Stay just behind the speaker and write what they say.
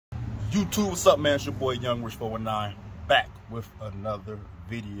YouTube, what's up, man? It's your boy Young Rich 419 back with another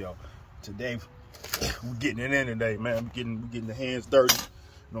video. Today we're getting it in today, man. We're getting the hands dirty.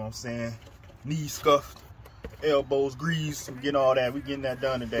 You know what I'm saying? Knees scuffed, elbows greased. We're getting all that. We're getting that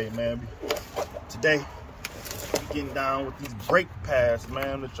done today, man. Today we're getting down with these brake pads,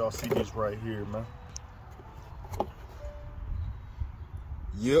 man. Let y'all see this right here, man.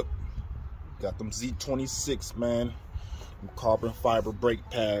 Yep, got them Z26, man. Carbon fiber brake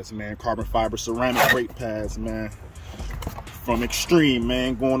pads, man. Carbon fiber ceramic brake pads, man. From Extreme,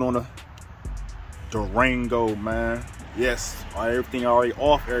 man. Going on a Durango, man. Yes, everything already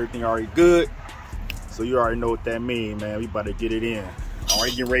off, everything already good. So you already know what that means, man. We about to get it in.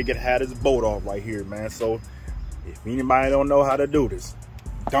 Already getting ready to have this bolt off right here, man. So if anybody don't know how to do this,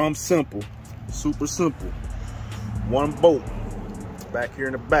 dumb simple, super simple. One bolt back here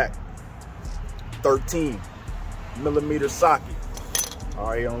in the back, 13mm socket.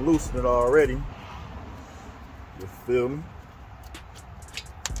 Already unloosened it already. You feel me?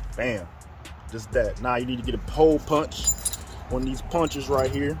 Bam. Just that. Now you need to get a pole punch. One of these punches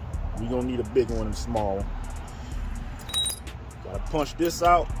right here. You're gonna need a big one and a small one. Gotta punch this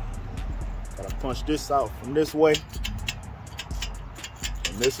out. Gotta punch this out from this way.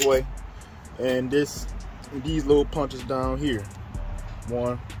 And this way. And these little punches down here.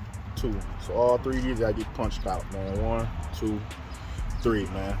 1, 2. So all three of these gotta get punched out, man. 1, 2, 3,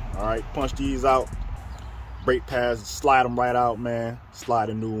 man. All right, punch these out. Brake pads, slide them right out, man. Slide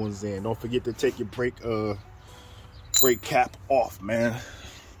the new ones in. Don't forget to take your brake cap off, man.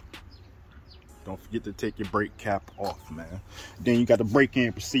 Don't forget to take your brake cap off, man. Then you got the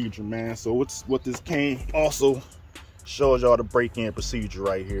break-in procedure, man. So what this cane also shows y'all the break-in procedure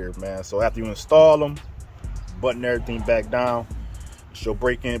right here, man. So after you install them, button everything back down. It's your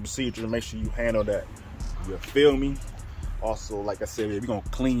break-in procedure to make sure you handle that. You feel me? Also, like I said, we're gonna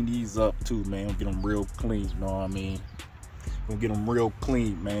clean these up too, man. We'll get them real clean, you know what I mean? We'll get them real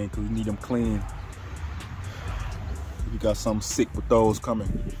clean, man, because we need them clean. We got something sick with those coming,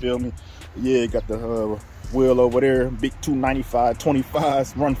 you feel me? Yeah, got the wheel over there, big 295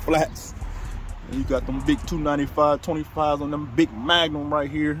 25s, run flats. And you got them big 295 25s on them big Magnum right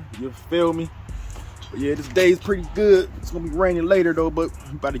here, you feel me? But yeah, this day is pretty good. It's gonna be raining later though, but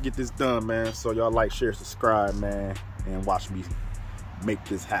I'm about to get this done, man. So y'all like, share, subscribe, man, and watch me make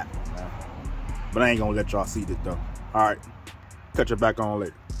this happen, man. But I ain't gonna let y'all see this though. All right, catch you back on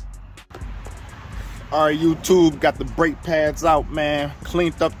later. All right, YouTube, got the brake pads out, man.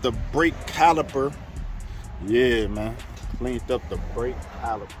 Cleaned up the brake caliper. Yeah, man, cleaned up the brake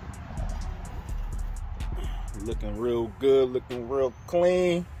caliper. Looking real good, looking real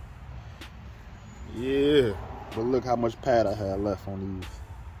clean. Yeah, but look how much pad I had left on these.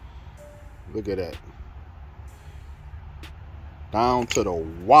 Look at that. Down to the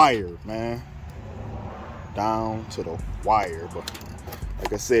wire, man. Down to the wire. But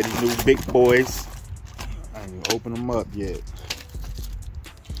like I said, these new big boys, I ain't even open them up yet.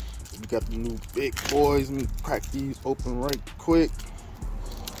 We got the new big boys. Let me crack these open right quick.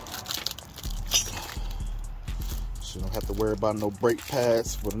 So you don't have to worry about no brake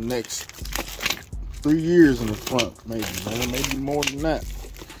pads for the next 3 years in the front, maybe, man. Maybe more than that.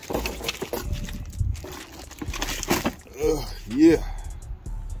 Yeah.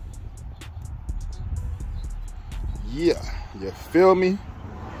 Yeah. You feel me?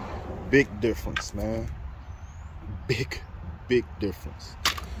 Big difference, man. Big difference.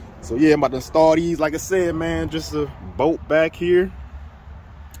 So yeah, I'm about to install these. Like I said, man, just a bolt back here.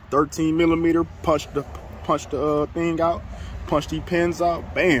 13mm. Punch the thing out. Punch these pins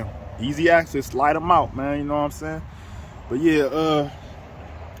out. Bam. Easy access, slide them out, man, you know what I'm saying? But yeah,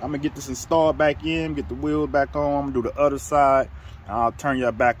 I'm gonna get this installed back in, get the wheels back on. I'm gonna do the other side, and I'll turn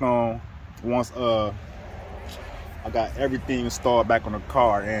y'all back on once I got everything installed back on the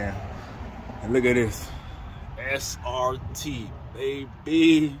car. And look at this, SRT,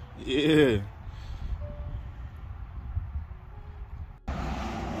 baby, yeah.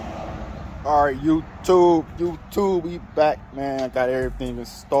 All right, YouTube, we back, man. I got everything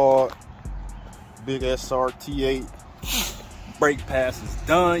installed. Big SRT8. Brake pads is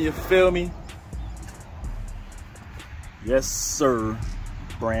done, you feel me? Yes, sir.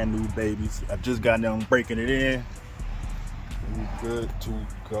 Brand new babies. I just got done breaking it in. We good to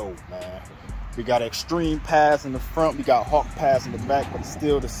go, man. We got Extreme pads in the front. We got Hawk pads in the back, but it's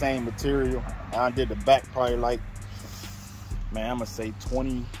still the same material. I did the back probably like, man, I'm gonna say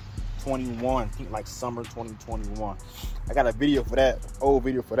 2021, I think like summer 2021. I got a video for that, old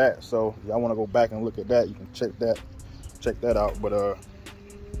video for that. So y'all want to go back and look at that, you can check that out. But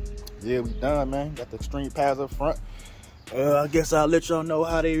yeah, we done, man. Got the Extreme pads up front. I guess I'll let y'all know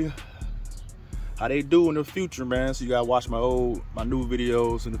how they how they do in the future, man. So you gotta watch my new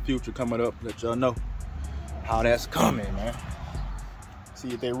videos in the future coming up. Let y'all know how that's coming, man. See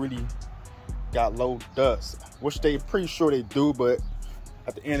if they really got low dust, which they pretty sure they do, but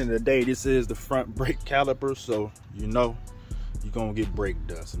at the end of the day, this is the front brake caliper, so you know you're gonna get brake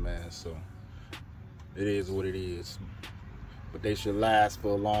dust, man. So it is what it is, but they should last for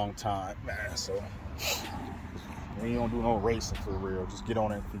a long time, man. So you don't do no racing for real, just get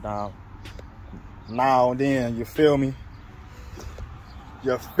on it from down now and then, you feel me?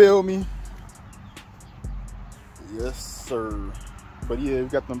 Yes sir. But yeah, we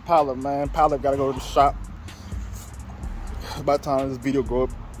got them pallet, man. Pallet gotta go to the shop. By the time this video go up,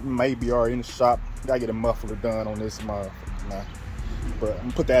 maybe already in the shop. Gotta get a muffler done on this motherfucker, man. But I'm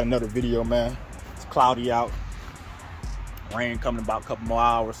gonna put that in another video, man. It's cloudy out. Rain coming in about a couple more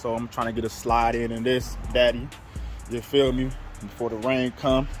hours, so I'm trying to get a slide in this, daddy. You feel me? Before the rain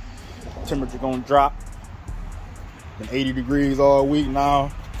come, temperature gonna drop. Been 80 degrees all week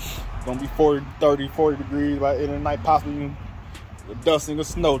now. Gonna be 40, 30, 40 degrees by the end of the night, possibly with dusting or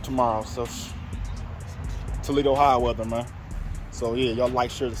snow tomorrow. So Toledo high weather, man. So yeah, y'all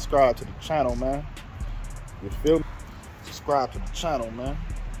like, share, subscribe to the channel, man. You feel me? Subscribe to the channel, man.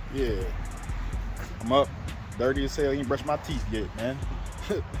 Yeah. I'm up. Dirty as hell, ain't brushed my teeth yet, man.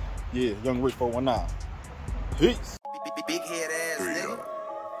 Yeah, Young Rich 419. Peace. Big head ass nigga.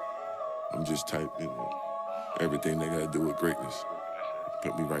 I'm just type, you know, everything they gotta do with greatness.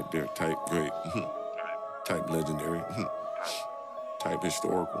 Put me right there, type great, type legendary, type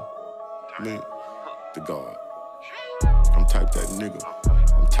historical, man, the God. I'm type that nigga,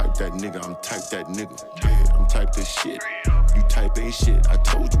 I'm type that nigga, I'm type that nigga, yeah, I'm type this shit. You type ain't shit, I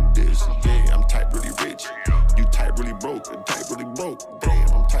told you this, yeah, I'm type really rich. You type really broke, and type really broke, damn,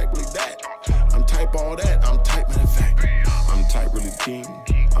 I'm type really that. I'm type all that, I'm type matter of fact. I'm type really king,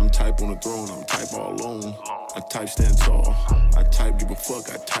 I'm type on the throne, I'm type all alone. I type stand tall, I type give a fuck,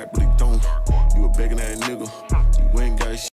 I type really don't. You a begging that nigga,